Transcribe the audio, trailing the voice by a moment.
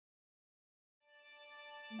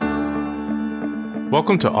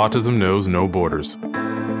Welcome to Autism Knows No Borders.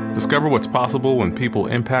 Discover what's possible when people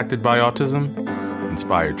impacted by autism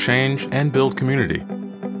inspire change and build community.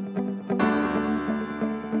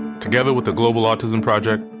 Together with the Global Autism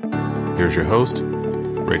Project, here's your host,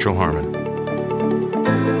 Rachel Harmon.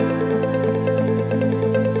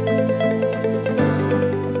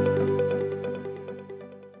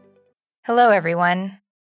 Hello, everyone.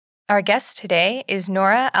 Our guest today is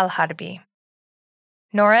Noura Al-Harbi.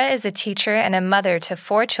 Noura is a teacher and a mother to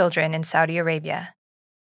 4 children in Saudi Arabia.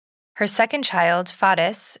 Her second child,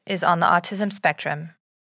 Faris, is on the autism spectrum.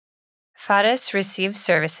 Faris receives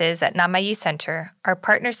services at Namayi Center, our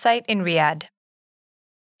partner site in Riyadh.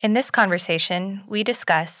 In this conversation, we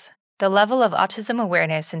discuss the level of autism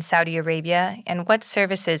awareness in Saudi Arabia and what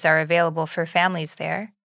services are available for families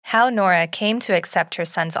there, how Noura came to accept her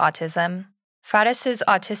son's autism, Faris's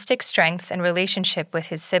autistic strengths and relationship with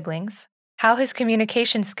his siblings, how his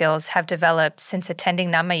communication skills have developed since attending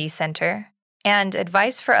Namayi Center, and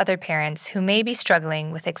advice for other parents who may be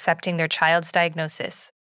struggling with accepting their child's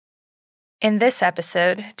diagnosis. In this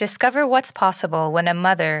episode, discover what's possible when a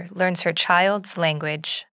mother learns her child's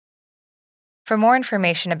language. For more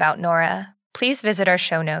information about Noura, please visit our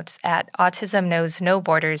show notes at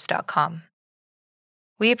autismknowsnoborders.com.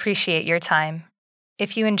 We appreciate your time.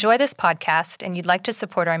 If you enjoy this podcast and you'd like to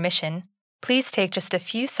support our mission, please take just a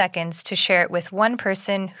few seconds to share it with one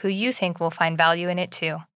person who you think will find value in it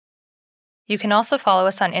too. You can also follow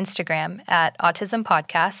us on Instagram at Autism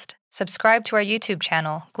Podcast, subscribe to our YouTube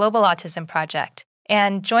channel, Global Autism Project,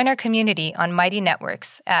 and join our community on Mighty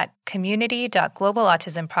Networks at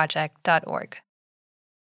community.globalautismproject.org.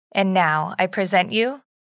 And now I present you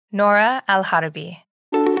Noura Al-Harbi.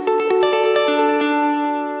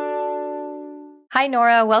 Hi,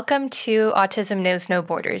 Noura. Welcome to Autism Knows No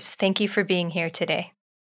Borders. Thank you for being here today.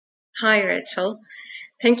 Hi, Rachel.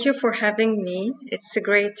 Thank you for having me. It's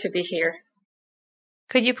great to be here.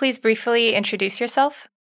 Could you please briefly introduce yourself?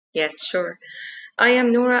 Yes, sure. I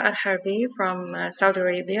am Noura Al-Harbi from Saudi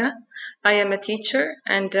Arabia. I am a teacher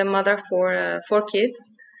and a mother for 4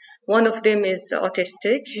 kids. One of them is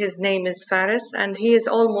autistic. His name is Faris, and he is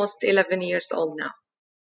almost 11 years old now.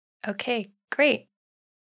 Okay, great.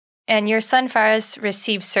 And your son Faris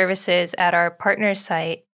receives services at our partner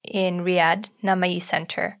site in Riyadh, Namayi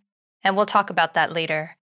Center. And we'll talk about that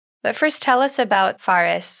later. But first, tell us about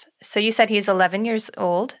Faris. So you said he's 11 years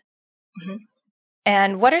old. Mm-hmm.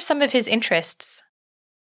 And what are some of his interests?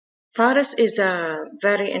 Faris is a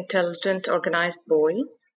very intelligent, organized boy.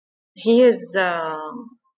 He is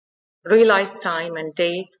realized time and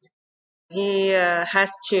date. He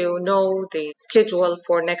has to know the schedule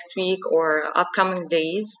for next week or upcoming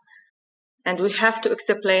days. And we have to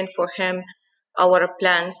explain for him our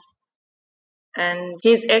plans. And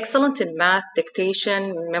he's excellent in math,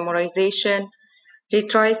 dictation, memorization. He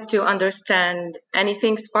tries to understand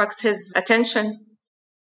anything sparks his attention.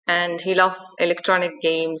 And he loves electronic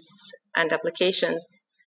games and applications.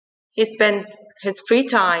 He spends his free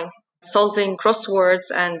time solving crosswords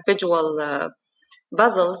and visual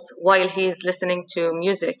puzzles while he's listening to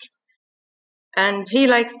music. And he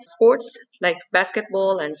likes sports like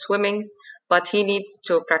basketball and swimming, but he needs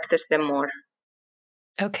to practice them more.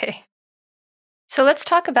 Okay. So let's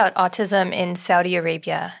talk about autism in Saudi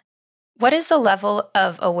Arabia. What is the level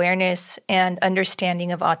of awareness and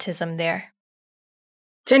understanding of autism there?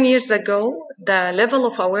 10 years ago, the level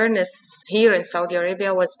of awareness here in Saudi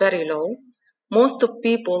Arabia was very low. Most of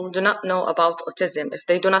people do not know about autism if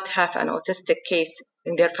they do not have an autistic case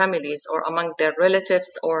in their families or among their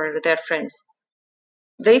relatives or their friends.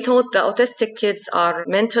 They thought the autistic kids are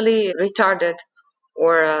mentally retarded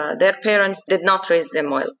or their parents did not raise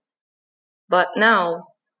them well. But now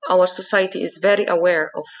our society is very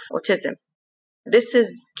aware of autism. This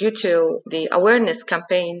is due to the awareness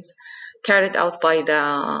campaigns carried out by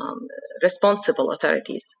the responsible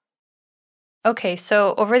authorities. Okay,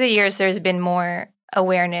 so over the years, there's been more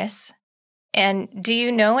awareness. And do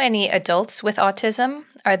you know any adults with autism?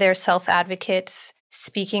 Are there self-advocates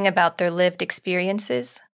speaking about their lived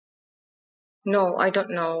experiences? No, I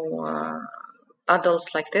don't know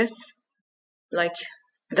adults like this. Like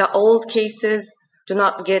the old cases do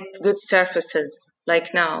not get good services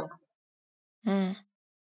like now.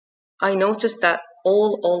 I noticed that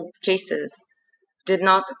all old cases did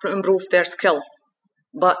not improve their skills.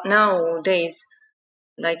 But nowadays,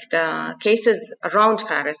 like the cases around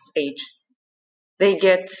Faris' age, they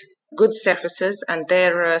get good services and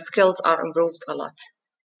their skills are improved a lot.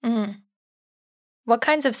 What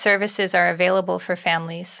kinds of services are available for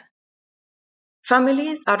families?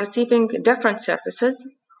 Families are receiving different services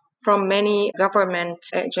from many government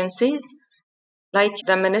agencies, like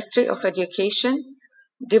the Ministry of Education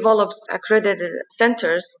develops accredited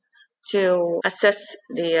centers to assess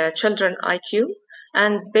the children IQ,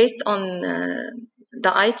 and based on the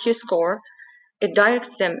IQ score, it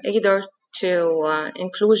directs them either to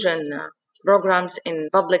inclusion programs in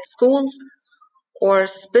public schools or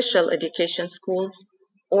special education schools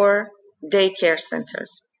or daycare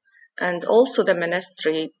centers. And also the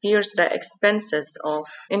ministry bears the expenses of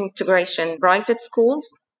integration private schools.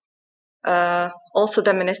 Also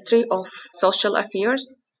the Ministry of Social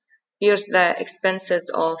Affairs bears the expenses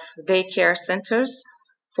of daycare centers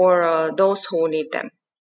for those who need them.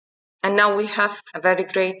 And now we have a very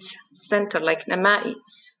great center like Namai.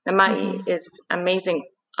 Namai is amazing.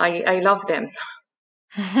 I love them.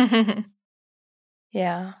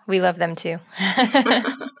 Yeah, we love them too.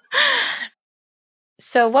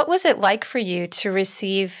 So, what was it like for you to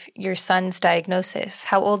receive your son's diagnosis?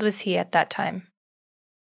 How old was he at that time?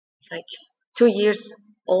 Like 2 years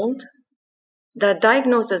old. The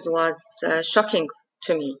diagnosis was shocking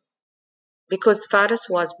to me because Faris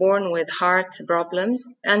was born with heart problems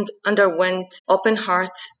and underwent open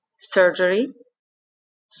heart surgery.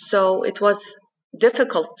 So it was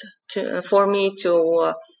difficult for me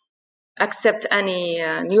to accept any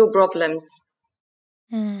new problems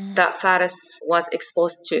that Faris was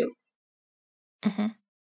exposed to. Mm-hmm.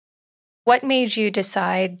 What made you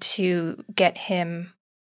decide to get him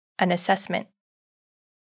an assessment?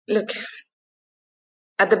 Look,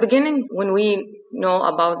 at the beginning, when we know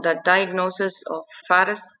about the diagnosis of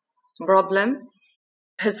Faris problem,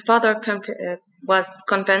 his father was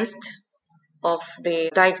convinced of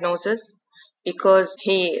the diagnosis because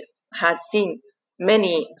he had seen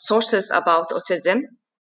many sources about autism.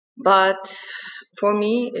 But for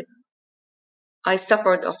me, I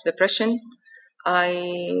suffered of depression.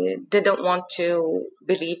 I didn't want to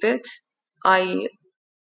believe it. I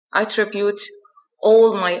attribute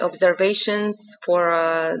all my observations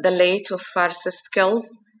for the late of Faris's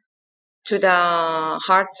skills to the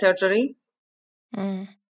heart surgery.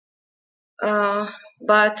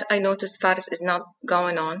 But I noticed Faris is not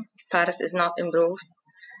going on. Faris is not improved.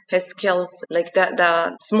 His skills, like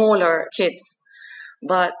the smaller kids.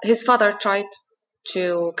 But his father tried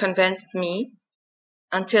to convince me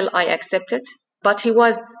until I accepted. But he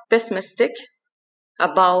was pessimistic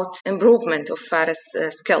about improvement of Faris'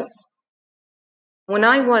 skills. When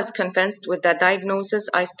I was convinced with the diagnosis,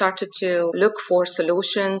 I started to look for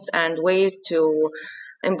solutions and ways to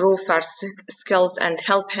improve Faris' skills and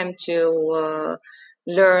help him to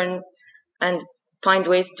learn and find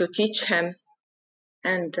ways to teach him.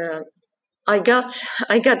 And I got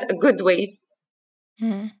good ways.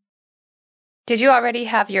 Did you already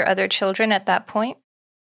have your other children at that point?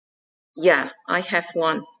 Yeah, I have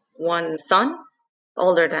one son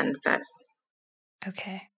older than Faris.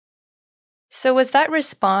 Okay. So was that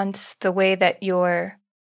response the way that your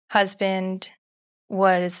husband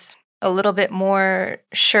was a little bit more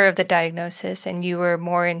sure of the diagnosis and you were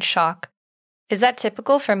more in shock? Is that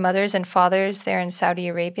typical for mothers and fathers there in Saudi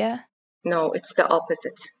Arabia? No, it's the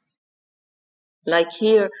opposite. Like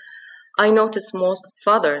here, I notice most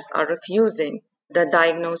fathers are refusing the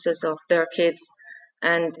diagnosis of their kids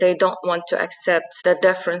and they don't want to accept the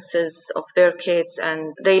differences of their kids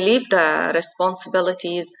and they leave the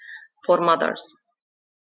responsibilities for mothers.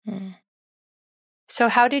 So,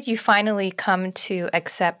 how did you finally come to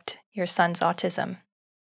accept your son's autism?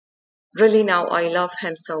 Really, now I love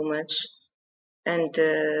him so much and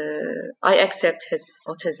I accept his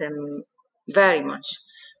autism very much.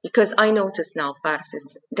 Because I notice now Faris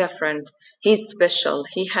is different. He's special.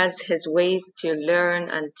 He has his ways to learn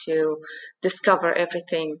and to discover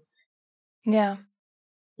everything. Yeah.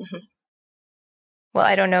 Mm-hmm. Well,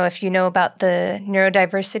 I don't know if you know about the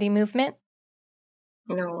neurodiversity movement.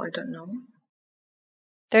 No, I don't know.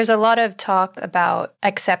 There's a lot of talk about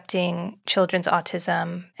accepting children's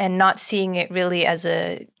autism and not seeing it really as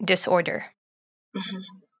a disorder. Mm-hmm.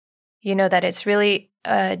 You know, that it's really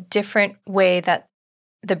a different way that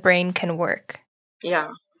the brain can work.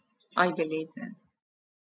 Yeah, I believe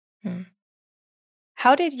that.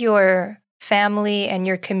 How did your family and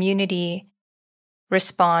your community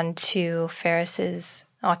respond to Faris's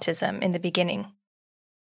autism in the beginning?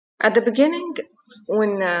 At the beginning,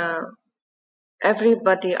 when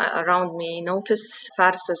everybody around me noticed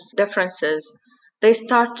Faris's differences, they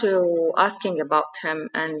start to asking about him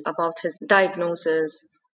and about his diagnosis.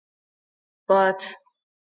 But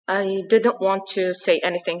I didn't want to say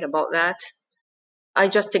anything about that. I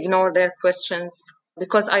just ignored their questions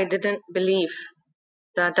because I didn't believe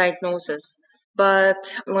the diagnosis.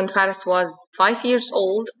 But when Faris was 5 years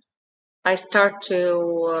old, I start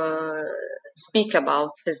to speak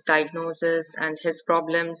about his diagnosis and his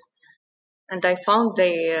problems. and I found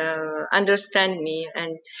they understand me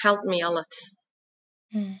and help me a lot.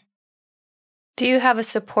 Mm. Do you have a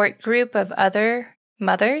support group of other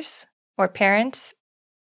mothers or parents?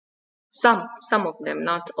 Some of them,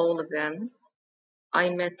 not all of them. I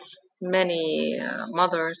met many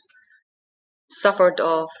mothers suffered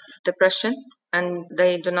of depression, and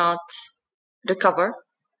they do not recover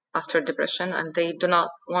after depression, and they do not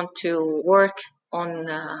want to work on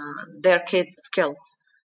their kids' skills.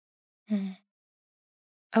 Mm.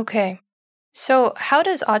 Okay. So, how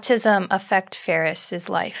does autism affect Faris's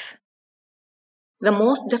life? The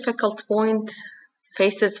most difficult point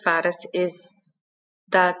faces Faris is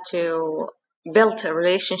that to build a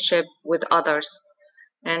relationship with others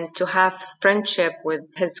and to have friendship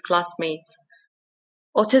with his classmates.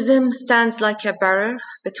 Autism stands like a barrier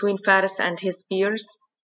between Faris and his peers,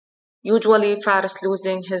 usually Faris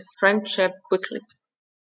losing his friendship quickly.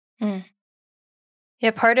 Mm.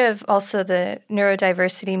 Yeah, part of also the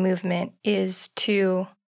neurodiversity movement is to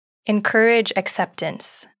encourage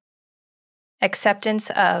acceptance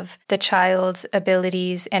of the child's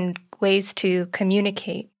abilities and ways to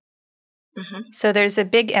communicate. Mm-hmm. So there's a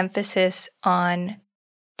big emphasis on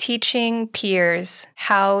teaching peers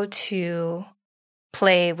how to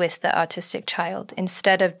play with the autistic child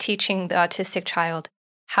instead of teaching the autistic child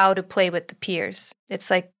how to play with the peers. It's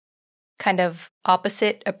like kind of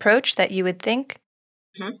opposite approach that you would think,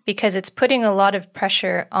 because it's putting a lot of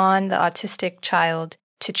pressure on the autistic child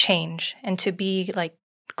to change and to be like,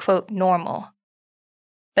 quote, normal.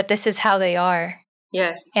 But this is how they are.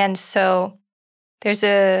 Yes. And so there's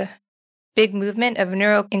a big movement of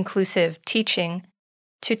neuro-inclusive teaching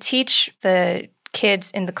to teach the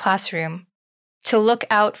kids in the classroom to look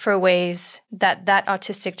out for ways that that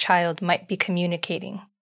autistic child might be communicating.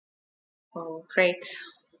 Oh, great.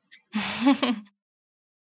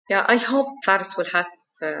 Yeah, I hope Faris will have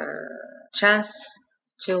a chance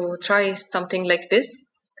to try something like this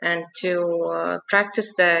and to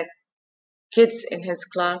practice the kids in his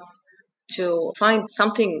class to find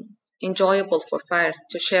something enjoyable for Faris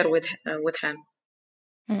to share with him.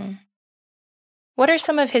 Mm. What are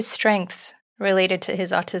some of his strengths related to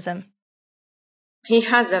his autism? He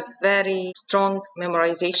has a very strong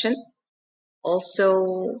memorization.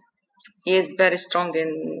 Also, he is very strong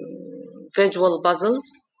in visual puzzles,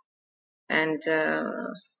 and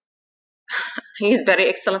he is very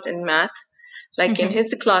excellent in math. Like in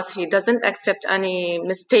his class, he doesn't accept any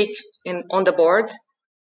mistake on the board.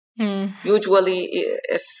 Mm. Usually,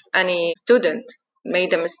 if any student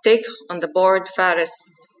made a mistake on the board,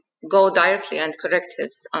 Faris go directly and correct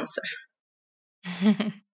his answer.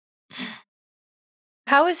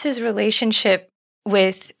 How is his relationship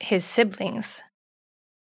with his siblings?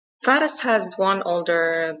 Faris has one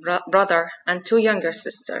older brother and two younger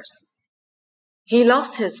sisters. He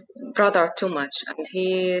loves his brother too much, and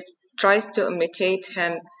he tries to imitate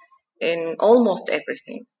him in almost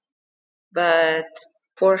everything. But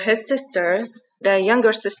for his sisters, the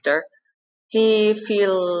younger sister, he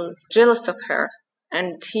feels jealous of her,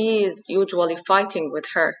 and he is usually fighting with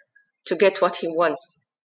her to get what he wants.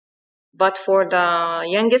 But for the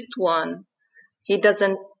youngest one, he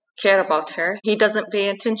doesn't care about her. He doesn't pay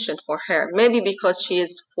attention for her, maybe because she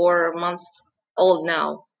is 4 months old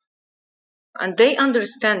now. And they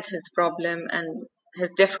understand his problem and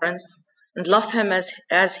his difference and love him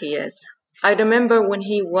as he is. I remember when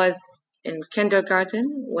he was in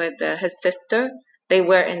kindergarten with his sister, they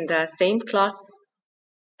were in the same class,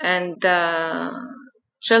 and the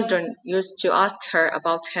children used to ask her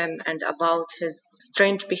about him and about his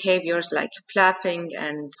strange behaviors like flapping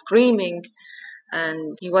and screaming,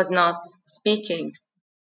 and he was not speaking.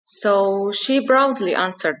 So she proudly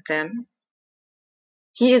answered them.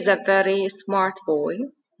 He is a very smart boy,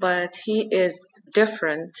 but he is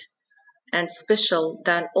different and special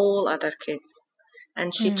than all other kids.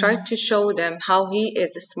 And she tried to show them how he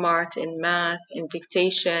is smart in math, in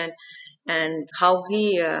dictation, and how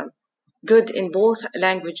he good in both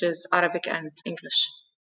languages, Arabic and English.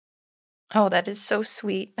 Oh, that is so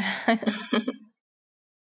sweet.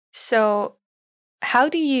 So, how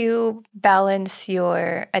do you balance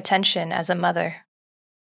your attention as a mother?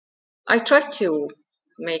 I try to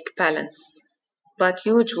make balance, but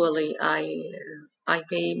usually I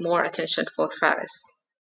pay more attention for Faris.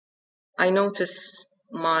 I notice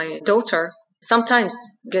my daughter sometimes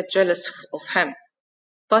get jealous of him,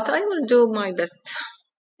 but I will do my best.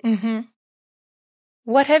 Mm-hmm.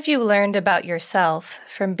 What have you learned about yourself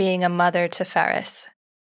from being a mother to Faris?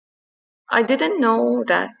 I didn't know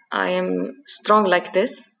that I am strong like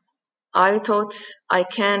this. I thought I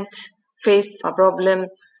can't face a problem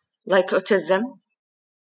like autism.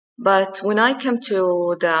 But when I came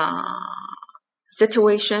to the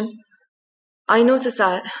situation, I notice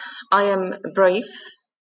that I am brave,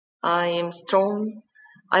 I am strong,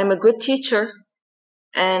 I am a good teacher,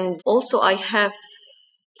 and also I have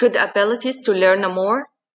good abilities to learn more.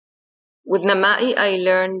 With Namai, I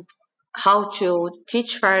learned how to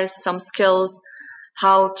teach Faris some skills,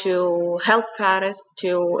 how to help Faris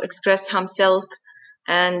to express himself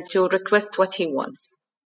and to request what he wants.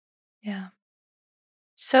 Yeah.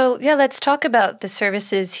 So, let's talk about the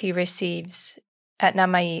services he receives at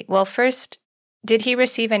Namai. Well, first, did he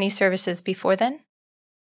receive any services before then?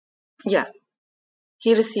 Yeah,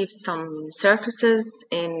 he received some services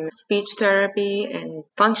in speech therapy and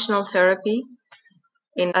functional therapy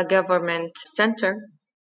in a government center,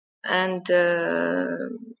 and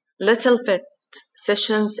little bit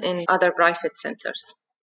sessions in other private centers.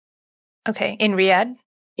 Okay, in Riyadh?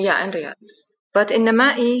 Yeah, in Riyadh. But in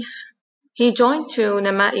Namai, he joined to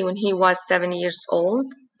Namai when he was 7 years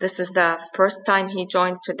old. This is the first time he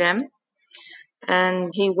joined to them, and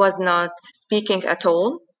he was not speaking at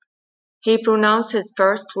all. He pronounced his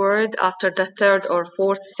first word after the third or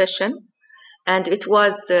fourth session, and it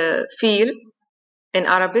was fil in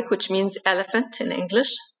Arabic, which means elephant in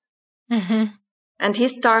English. Mm-hmm. And he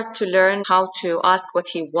started to learn how to ask what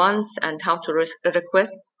he wants and how to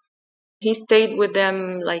request. He stayed with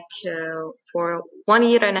them for 1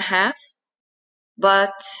 year and a half,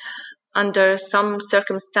 but under some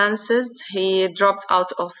circumstances, he dropped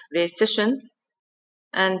out of the sessions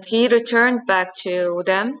and he returned back to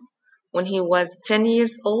them when he was 10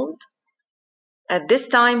 years old. At this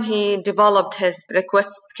time, he developed his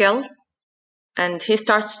request skills and he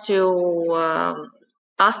starts to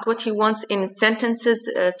ask what he wants in sentences,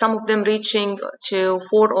 some of them reaching to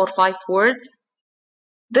 4 or 5 words.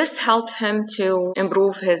 This helped him to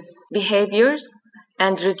improve his behaviors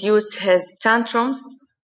and reduce his tantrums.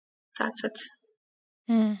 That's it.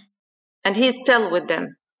 Mm. And he's still with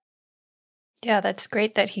them. Yeah, that's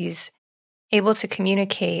great that he's able to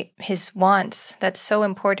communicate his wants. That's so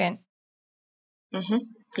important. Mm-hmm.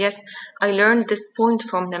 Yes, I learned this point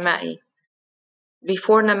from Namai.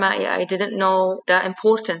 Before Namai, I didn't know the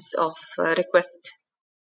importance of request.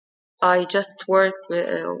 I just worked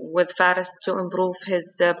with Faris to improve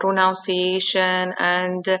his pronunciation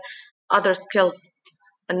and other skills.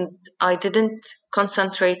 And I didn't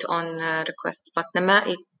concentrate on request. But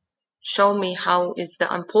Namai showed me how is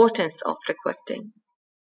the importance of requesting.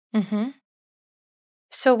 Mm-hmm.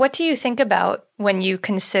 So, what do you think about when you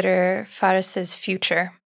consider Faris's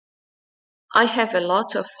future? I have a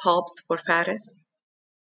lot of hopes for Faris.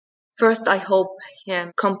 First, I hope he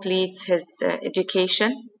completes his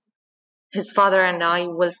education. His father and I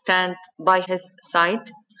will stand by his side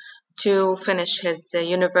to finish his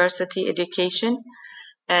university education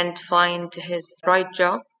and find his right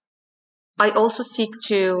job. I also seek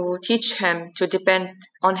to teach him to depend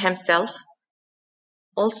on himself.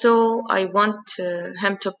 Also, I want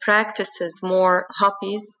him to practice his more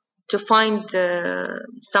hobbies, to find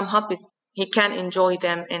some hobbies he can enjoy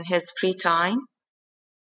them in his free time.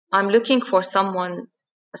 I'm looking for someone,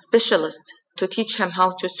 a specialist, to teach him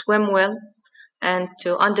how to swim well and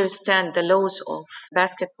to understand the laws of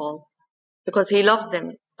basketball because he loves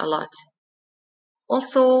them a lot.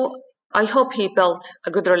 Also, I hope he built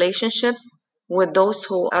a good relationships with those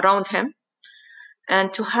who are around him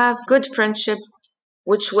and to have good friendships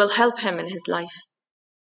which will help him in his life.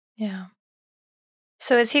 Yeah.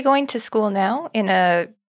 So, is he going to school now in a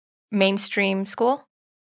mainstream school?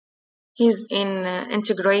 He's in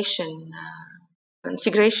integration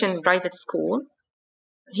private school.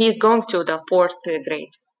 He's going to the fourth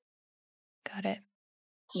grade. Got it.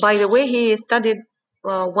 By the way, he studied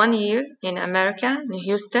 1 year in America, in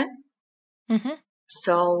Houston. Mm-hmm.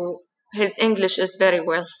 So his English is very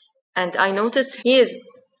well. And I notice he is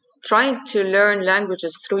trying to learn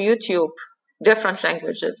languages through YouTube, different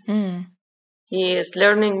languages. Mm. He is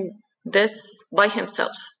learning this by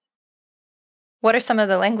himself. What are some of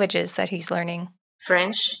the languages that he's learning?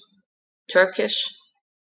 French, Turkish,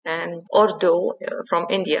 and Urdu from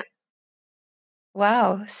India.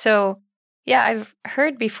 Wow. So, I've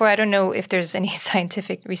heard before, I don't know if there's any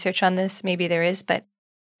scientific research on this, maybe there is, but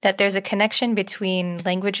that there's a connection between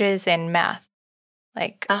languages and math,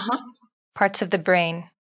 like parts of the brain.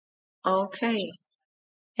 Okay.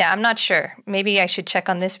 Yeah, I'm not sure. Maybe I should check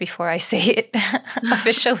on this before I say it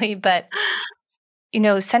officially, but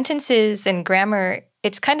sentences and grammar,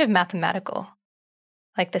 it's kind of mathematical,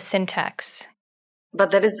 like the syntax. But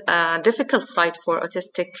there is a difficult side for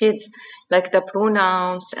autistic kids, like the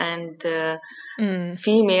pronouns and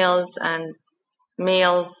females and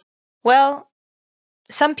males. Well,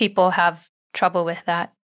 some people have trouble with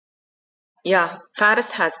that. Yeah,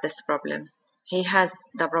 Faris has this problem. He has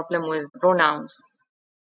the problem with pronouns.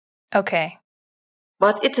 Okay.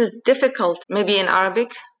 But it is difficult, maybe in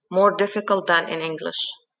Arabic, more difficult than in English.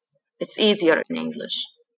 It's easier in English.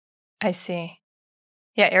 I see.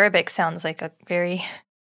 Yeah, Arabic sounds like a very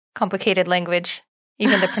complicated language,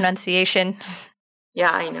 even the pronunciation.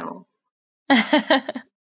 Yeah, I know.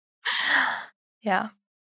 Yeah.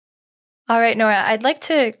 All right, Nora, I'd like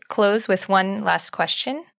to close with one last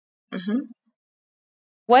question. Mm-hmm.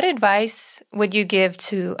 What advice would you give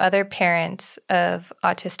to other parents of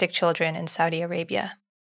autistic children in Saudi Arabia?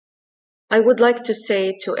 I would like to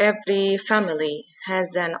say to every family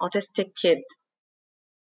has an autistic kid.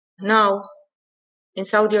 Now, in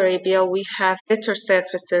Saudi Arabia, we have better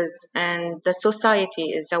services and the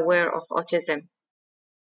society is aware of autism.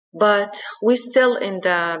 But we're still in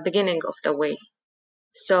the beginning of the way.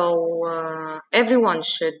 So everyone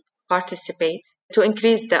should participate to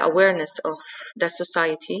increase the awareness of the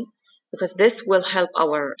society because this will help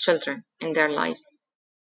our children in their lives.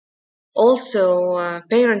 Also,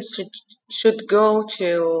 parents should go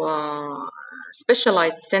to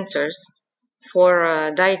specialized centers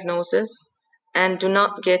for diagnosis and do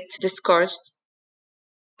not get discouraged.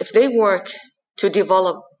 If they work to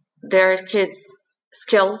develop their kids'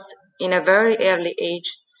 skills in a very early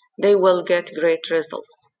age, they will get great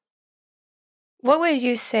results. What would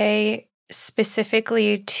you say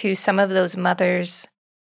specifically to some of those mothers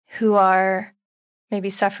who are maybe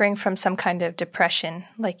suffering from some kind of depression,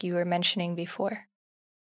 like you were mentioning before?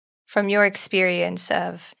 From your experience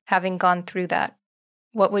of having gone through that,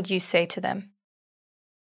 what would you say to them?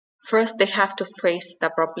 First, they have to face the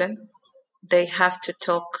problem. They have to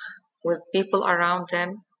talk with people around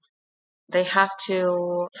them. They have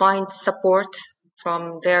to find support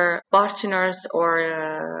from their partners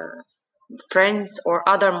or friends or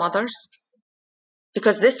other mothers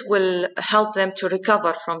because this will help them to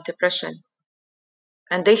recover from depression.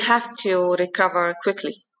 And they have to recover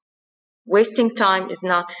quickly. Wasting time is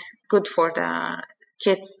not good for the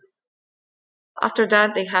kids. After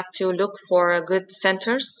that, they have to look for good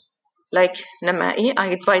centers like Namai. I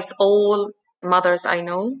advise all mothers I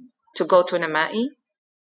know to go to Namai.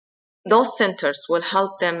 Those centers will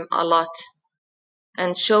help them a lot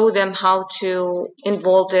and show them how to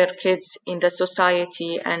involve their kids in the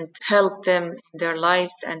society and help them in their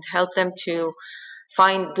lives and help them to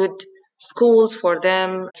find good schools for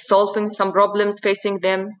them, solving some problems facing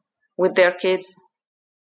them with their kids.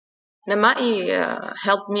 Namai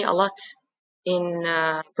helped me a lot in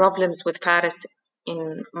problems with Faris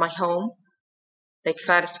in my home. Like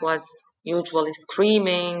Faris was usually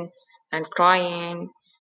screaming and crying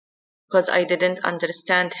because I didn't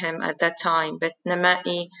understand him at that time. But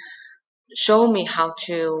Namai showed me how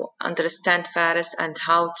to understand Faris and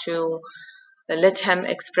how to let him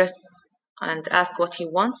express and ask what he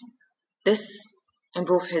wants. This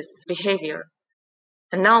improved his behavior.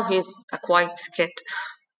 And now he's a quiet kid.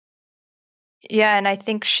 Yeah, and I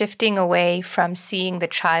think shifting away from seeing the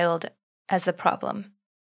child as the problem.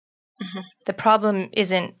 Mhm. The problem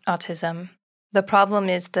isn't autism. The problem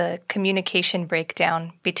is the communication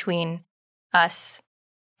breakdown between us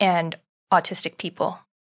and autistic people.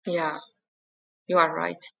 Yeah, you are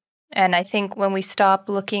right. And I think when we stop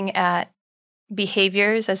looking at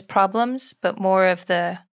behaviors as problems, but more of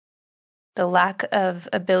the lack of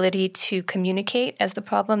ability to communicate as the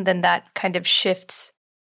problem, then that kind of shifts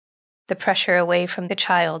the pressure away from the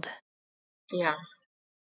child. Yeah.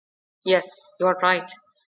 Yes, you are right.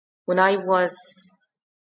 When I was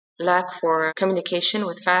lack for communication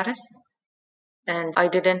with Faris and I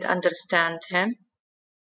didn't understand him,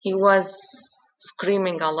 he was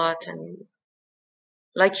screaming a lot and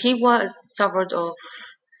like he was suffered of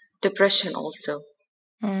depression also.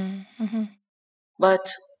 Mm-hmm.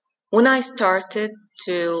 But when I started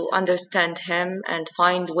to understand him and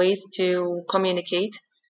find ways to communicate,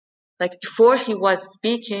 like before he was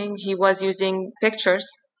speaking, he was using pictures,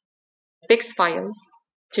 fixed files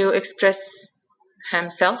to express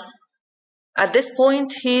himself. At this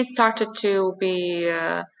point, he started to be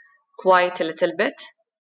quiet a little bit.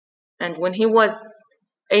 And when he was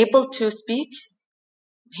able to speak,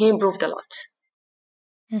 he improved a lot.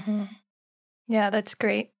 Mm-hmm. Yeah, that's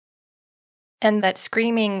great. And that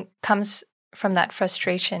screaming comes from that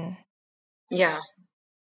frustration, Yeah,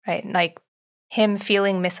 right? Like him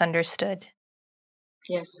feeling misunderstood.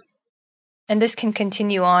 yes. And this can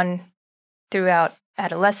continue on throughout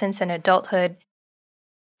adolescence and adulthood,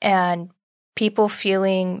 and people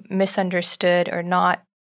feeling misunderstood or not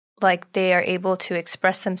like they are able to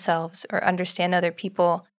express themselves or understand other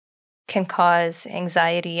people can cause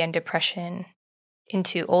anxiety and depression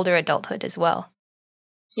into older adulthood as well.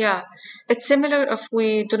 Yeah, it's similar if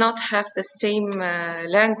we do not have the same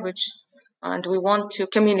language and we want to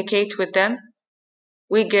communicate with them,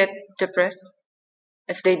 we get depressed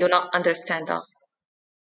if they do not understand us.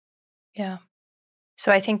 Yeah.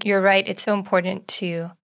 So I think you're right. It's so important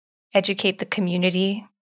to educate the community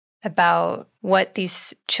about what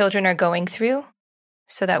these children are going through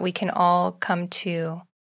so that we can all come to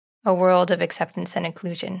a world of acceptance and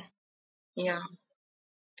inclusion. Yeah,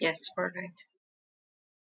 yes, you're right.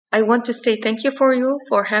 I want to say thank you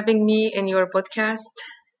for having me in your podcast,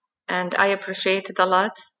 and I appreciate it a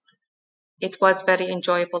lot. It was very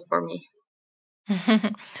enjoyable for me.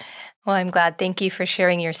 Well, I'm glad. Thank you for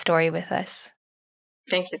sharing your story with us.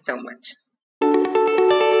 Thank you so much.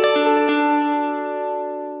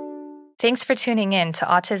 Thanks for tuning in to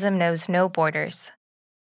Autism Knows No Borders.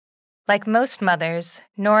 Like most mothers,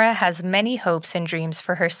 Nora has many hopes and dreams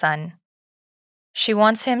for her son. She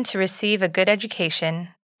wants him to receive a good education,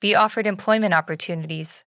 be offered employment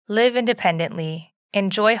opportunities, live independently,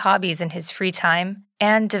 enjoy hobbies in his free time,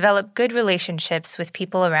 and develop good relationships with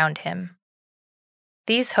people around him.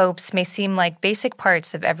 These hopes may seem like basic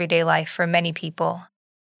parts of everyday life for many people.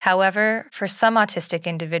 However, for some autistic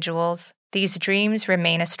individuals, these dreams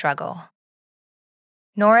remain a struggle.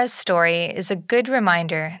 Nora's story is a good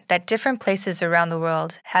reminder that different places around the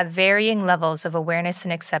world have varying levels of awareness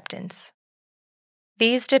and acceptance.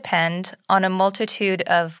 These depend on a multitude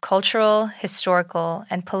of cultural, historical,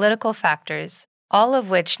 and political factors, all of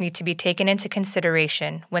which need to be taken into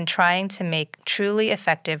consideration when trying to make truly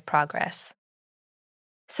effective progress.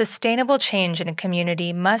 Sustainable change in a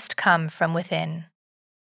community must come from within.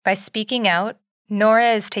 By speaking out,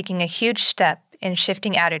 Nora is taking a huge step in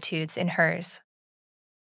shifting attitudes in hers.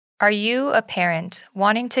 Are you a parent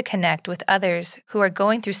wanting to connect with others who are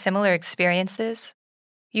going through similar experiences?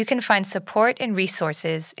 You can find support and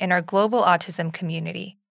resources in our global autism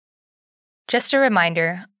community. Just a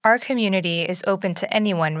reminder, our community is open to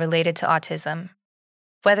anyone related to autism.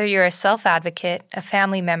 Whether you're a self-advocate, a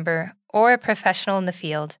family member, or a professional in the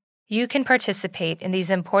field, you can participate in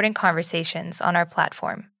these important conversations on our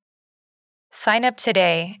platform. Sign up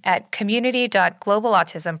today at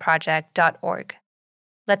community.globalautismproject.org.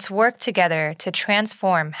 Let's work together to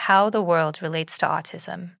transform how the world relates to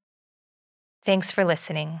autism. Thanks for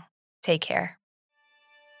listening. Take care.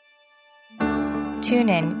 Tune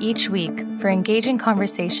in each week for engaging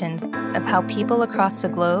conversations of how people across the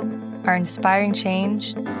globe are inspiring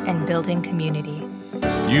change and building community.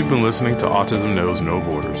 You've been listening to Autism Knows No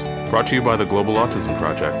Borders, brought to you by the Global Autism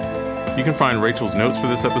Project. You can find Rachel's notes for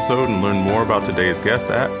this episode and learn more about today's guests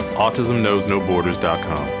at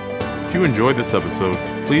autismknowsnoborders.com. If you enjoyed this episode,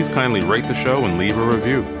 please kindly rate the show and leave a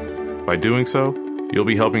review. By doing so, you'll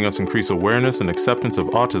be helping us increase awareness and acceptance of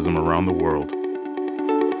autism around the world.